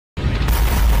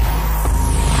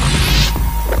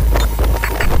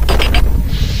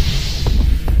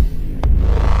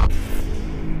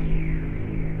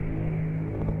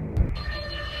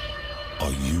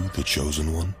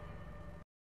chosen one?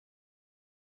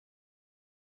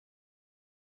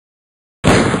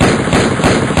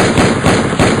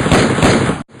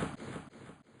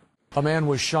 A man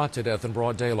was shot to death in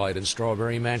broad daylight in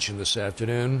Strawberry Mansion this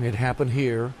afternoon. It happened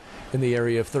here in the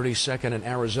area of 32nd and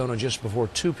Arizona just before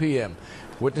 2 p.m.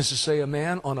 Witnesses say a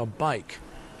man on a bike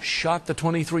shot the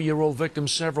 23-year-old victim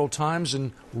several times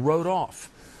and rode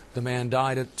off. The man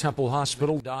died at Temple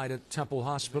Hospital,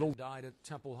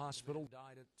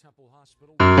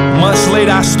 Months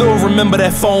later, I still remember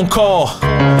that phone call.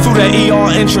 Through that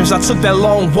ER entrance, I took that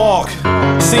long walk.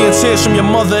 Seeing tears from your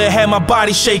mother, it had my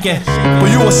body shaking. But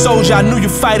you a soldier, I knew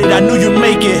you'd fight it, I knew you'd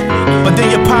make it. But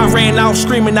then your pop ran out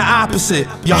screaming the opposite.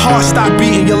 Your heart stopped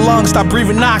beating, your lungs stopped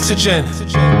breathing oxygen.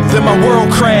 Then my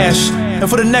world crashed. And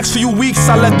for the next few weeks,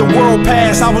 I let the world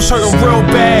pass. I was hurting real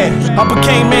bad. I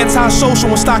became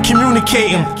antisocial and stopped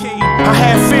communicating. I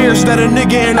had fears that a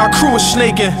nigga in our crew was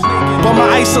snaking. But my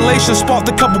isolation sparked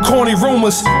a couple corny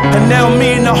rumors. And now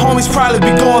me and the homies probably be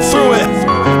going through it.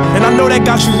 And I know that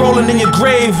got you rolling in your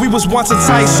grave. We was once a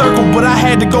tight circle, but I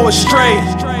had to go astray.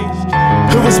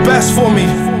 It was best for me.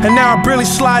 And now I barely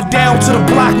slide down to the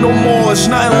block no more. There's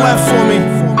nothing left for me.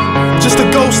 Just a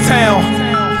ghost town.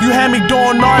 You had me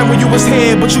doing art when you was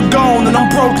here, but you gone and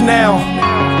I'm broke now.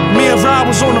 Me and Rob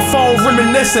was on the phone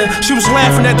reminiscing. She was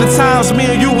laughing at the times me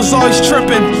and you was always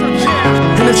tripping.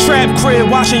 In the trap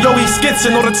crib watching Yogi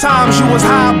Skitzin'. All the times you was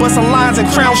high busting lines and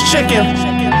Crown's chicken.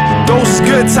 Those is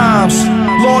good times.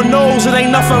 Lord knows it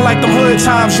ain't nothing like them hood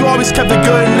times. You always kept a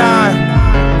good nine.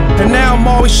 And now I'm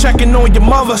always checking on your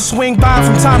mother. Swing by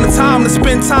from time to time to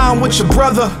spend time with your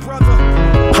brother.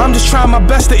 I'm just trying my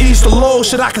best to ease the load.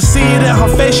 Shit, I can see it in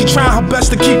her face, she trying her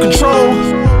best to keep control.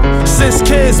 Since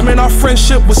kids, man, our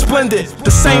friendship was splendid.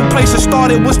 The same place it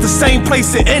started was the same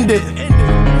place it ended.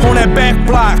 On that back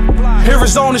block,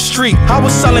 Arizona Street, I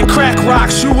was selling crack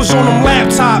rocks. You was on them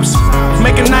laptops,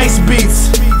 making nice beats.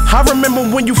 I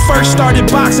remember when you first started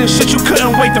boxing, shit, you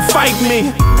couldn't wait to fight me.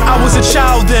 I was a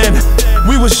child then,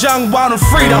 we was young, wild and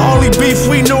free. The only beef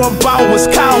we knew about was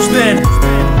cows then.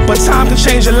 But time can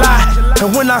change a lot.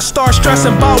 And when I start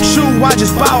stressing about you, I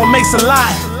just bow, it makes a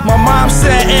lot. My mom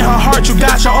said in her heart, you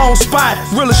got your own spot.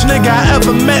 Realest nigga I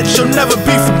ever met, you'll never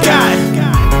be forgot.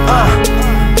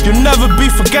 You'll never be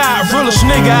forgot. Realest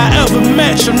nigga I ever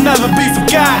met, you'll never be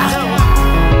forgot.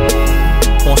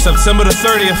 On September the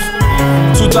 30th,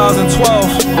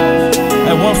 2012,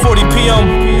 at 1:40 p.m.,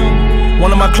 one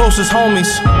of my closest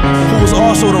homies, who was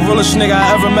also the realest nigga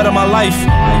I ever met in my life,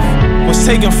 was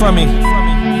taken from me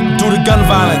due to gun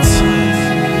violence.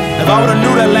 If I would've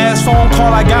knew that last phone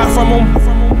call I got from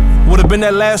him would've been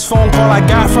that last phone call I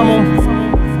got from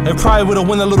him, it probably would've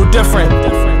went a little different.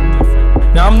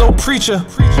 Now I'm no preacher,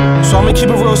 so I'm gonna keep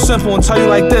it real simple and tell you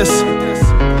like this.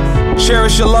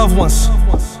 Cherish your loved ones,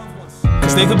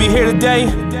 cause they could be here today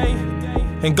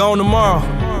and gone tomorrow.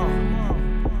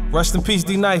 Rest in peace,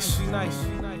 D Nice.